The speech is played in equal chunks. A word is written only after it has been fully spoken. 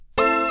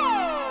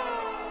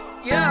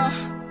Yeah.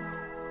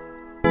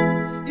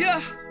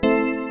 Yeah.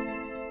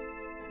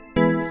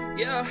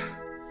 Yeah.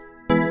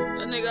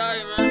 That nigga out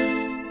here, man.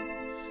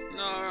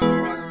 No,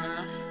 I'm rockin',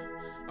 man.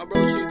 My bro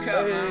Truf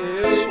Capo,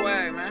 man.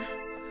 Swag, man.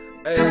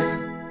 Hey.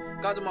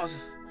 Ganja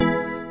Monstaz.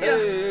 Yeah.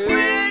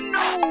 Brand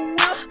new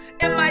whip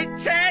and my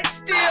tag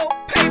still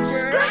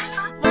paper.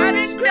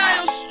 Riding down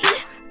your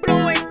street,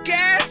 blowing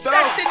gas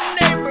at the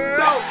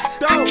neighbors.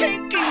 I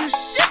can't give you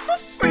shit for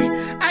free.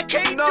 I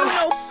can't do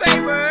no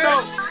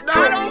favors.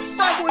 I don't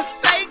fuck with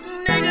fake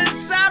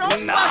niggas. I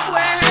don't fuck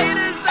with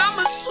haters.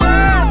 I'ma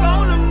swerve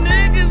on them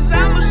niggas.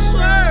 I'ma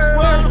swerve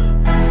on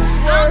them.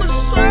 I'ma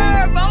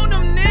swerve on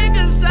them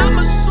niggas.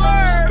 I'ma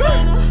swerve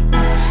on them.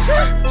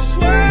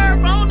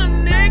 Swerve on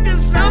them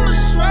niggas. I'ma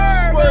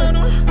swerve on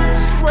them.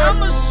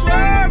 I'ma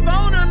swerve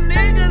on them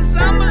niggas.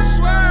 I'ma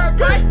swerve.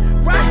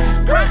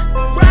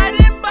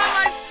 Riding by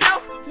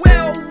myself.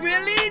 Well,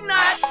 really,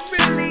 not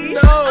really.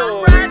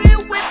 I'm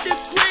riding with the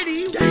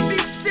gritty. We be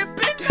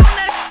sipping on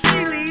that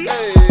Sealy.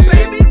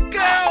 Baby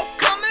girl,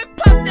 come and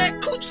pop that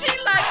coochie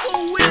like a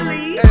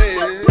willy.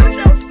 But put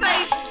your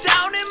face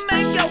down and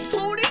make your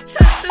booty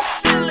touch the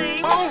ceiling.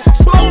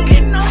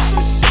 Smoking on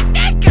some shit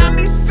that got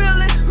me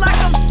feeling like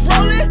I'm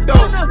rolling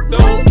on a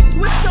moon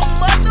with some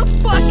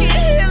motherfucking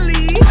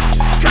hillies.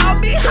 Call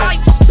me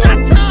hype, shot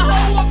to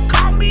hoe, or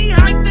call me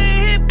hype the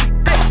hippie.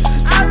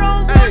 I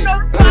don't want no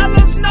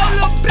problems, no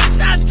little bitch,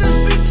 I just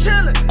be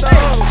chillin'.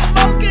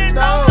 Smoking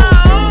on my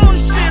own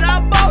shit, I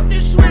bought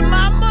this with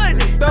my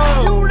money.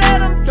 You let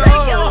them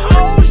take your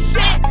whole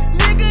shit,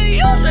 nigga,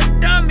 use a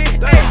dummy.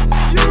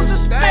 Use a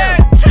spare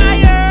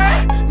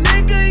tire,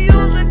 nigga,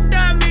 use a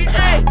dummy.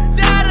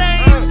 That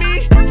ain't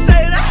me,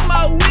 say that's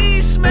my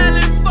weed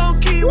smelling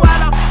funky while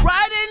I'm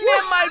riding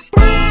in my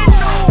brand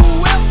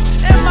new whip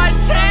and my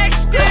tag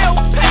still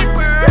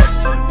paper.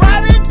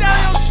 Riding down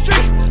your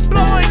street,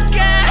 blowing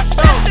gas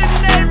at the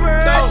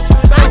neighbors.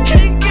 I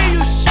can't give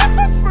you shit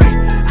for free.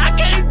 I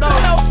can't do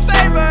no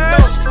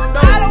favors.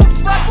 I don't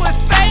fuck with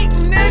fake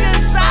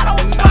niggas. I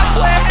don't fuck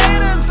with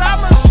haters.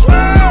 I'ma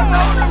swerve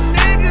on them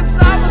niggas.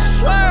 I'ma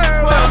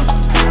swerve on them.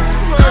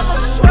 I'ma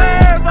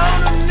swerve on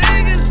them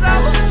niggas.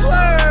 I'ma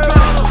swerve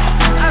on them.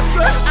 I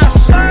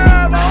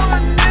swerve on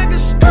them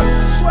niggas.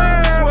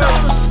 Swerve on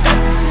them.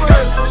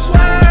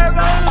 Swerve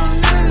on them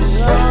niggas.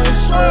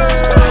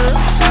 Swerve.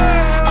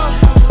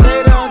 They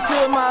done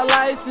took my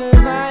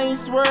license, I ain't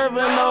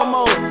swerving no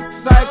more.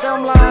 Psych,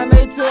 I'm lying,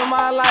 they took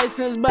my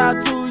license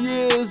about 2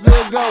 years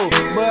ago.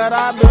 But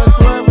I've been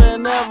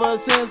swerving ever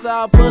since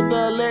I put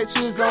the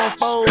Lexus on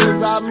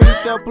fours. I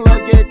meet the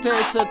plug at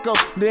Texaco,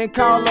 then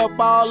call up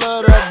all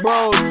of the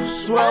bros.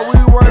 Swear we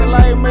work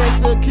like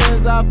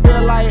Mexicans, I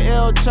feel like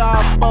El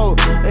Chapo.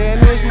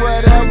 And it's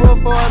whatever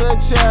for the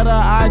cheddar,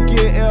 I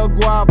get El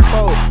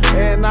Guapo.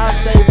 And I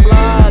stay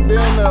fly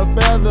than a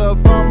feather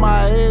from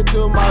my head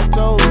to my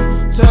toes.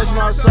 Touch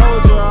my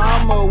soldier,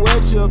 I'ma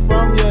wet you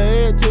from your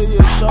head to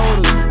your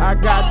shoulders. I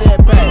got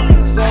that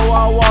back, so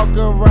I walk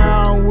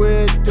around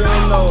with the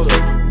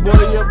noter.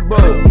 Boy, you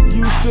broke,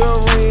 you still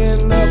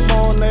ringing up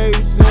on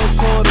ace and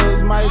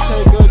quarters. Might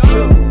take a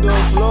trip to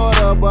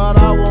Florida, but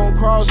I won't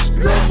cross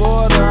the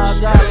border. I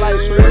got like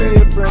 3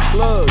 different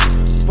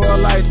plugs for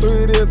like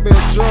 3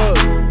 different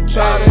drugs.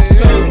 Try to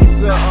take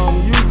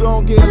something, you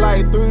gon' get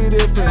like 3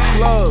 different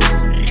slugs.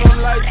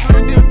 From like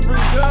 3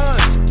 different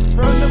guns,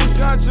 from them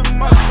Ganja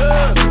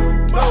Monstaz.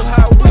 Know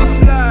how we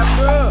slide,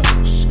 bruh.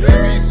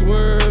 Scary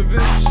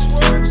swerving.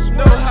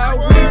 Know how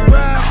we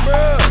ride,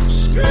 bruh.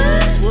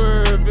 Scary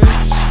swerving.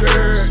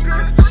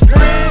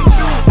 Brand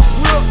new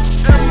whip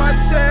and my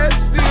tag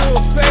still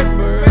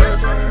paper.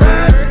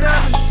 Riding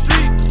down the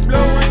street,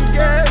 blowing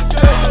gas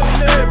at the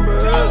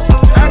neighbors.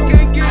 I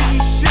can't give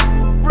you shit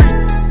for free.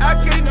 I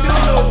can't do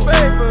no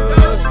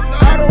favors.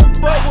 I don't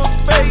fuck with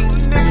fake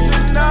niggas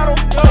and I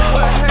don't fuck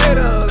with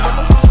haters.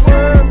 I'ma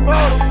swerve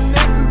on them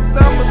niggas.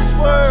 I'ma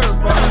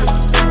swerve on them.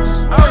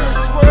 I'ma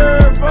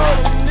swerve on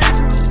them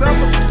niggas.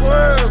 I'ma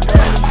swerve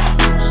on them.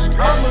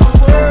 I'ma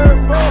swerve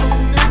on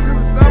them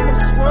niggas. I'ma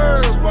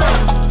swerve on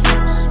them.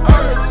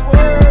 I'ma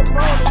swerve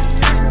on them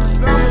niggas.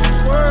 I'ma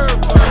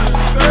swerve on them.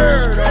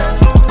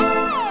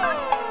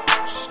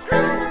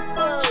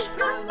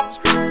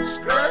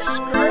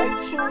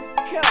 Truf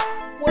Capo,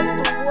 what's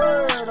the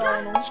word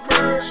on them?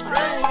 I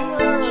ain't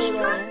heard on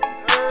them.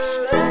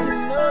 There's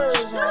some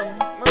nerves on them.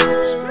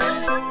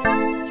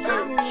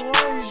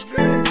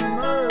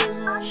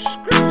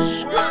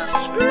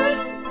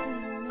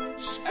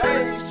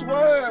 Hey,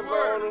 swerve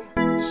on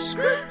them.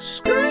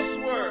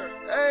 Swerve.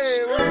 Hey,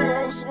 we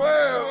gon'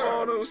 swerve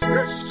on them.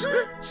 Swerve.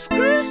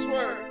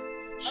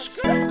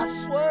 I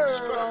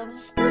swerve on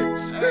them.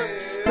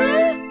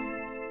 Hey,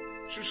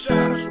 you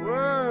shot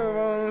swerve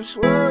on them.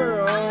 Swerve.